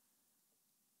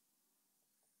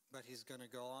 But he's going to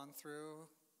go on through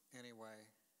anyway.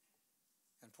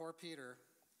 And poor Peter,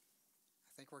 I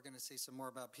think we're going to see some more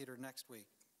about Peter next week.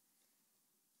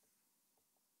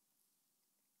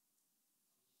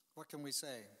 What can we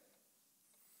say?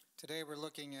 Today we're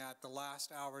looking at the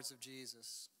last hours of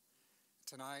Jesus.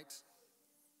 Tonight,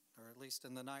 or at least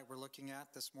in the night we're looking at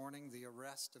this morning, the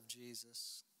arrest of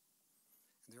Jesus.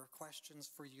 And there are questions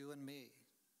for you and me.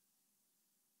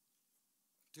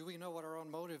 Do we know what our own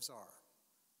motives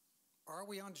are? Are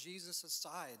we on Jesus'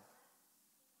 side?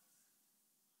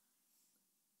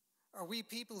 Are we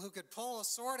people who could pull a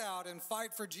sword out and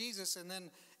fight for Jesus and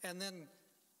then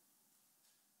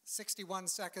 61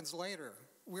 seconds later,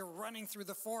 we're running through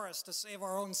the forest to save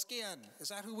our own skin? Is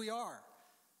that who we are?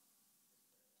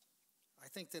 I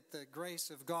think that the grace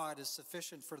of God is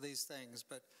sufficient for these things,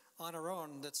 but on our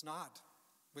own, that's not.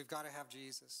 We've got to have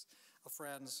Jesus. Oh,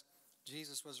 friends,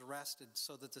 Jesus was arrested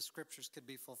so that the scriptures could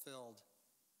be fulfilled.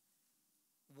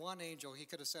 One angel, he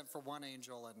could have sent for one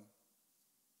angel and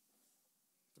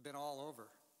it'd been all over.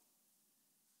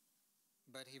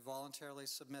 But he voluntarily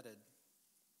submitted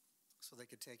so they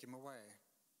could take him away.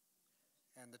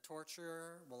 And the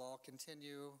torture will all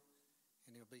continue,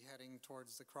 and he'll be heading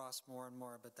towards the cross more and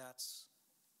more, but that's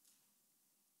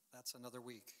another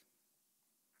week.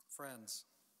 Friends,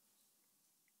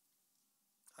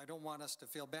 I don't want us to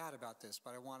feel bad about this,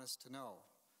 but I want us to know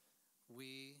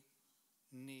we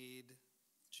need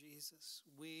Jesus.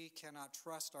 We cannot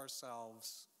trust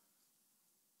ourselves.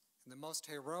 And the most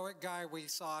heroic guy we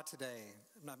saw today,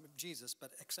 not Jesus,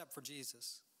 but except for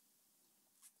Jesus,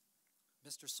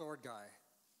 Mr. Sword Guy,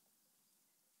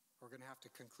 we're going to have to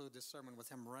conclude this sermon with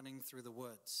him running through the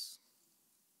woods,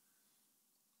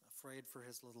 afraid for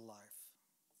his little life.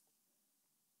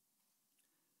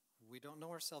 We don't know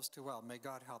ourselves too well. May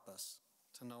God help us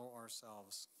to know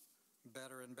ourselves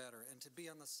better and better and to be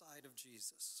on the side of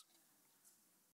Jesus.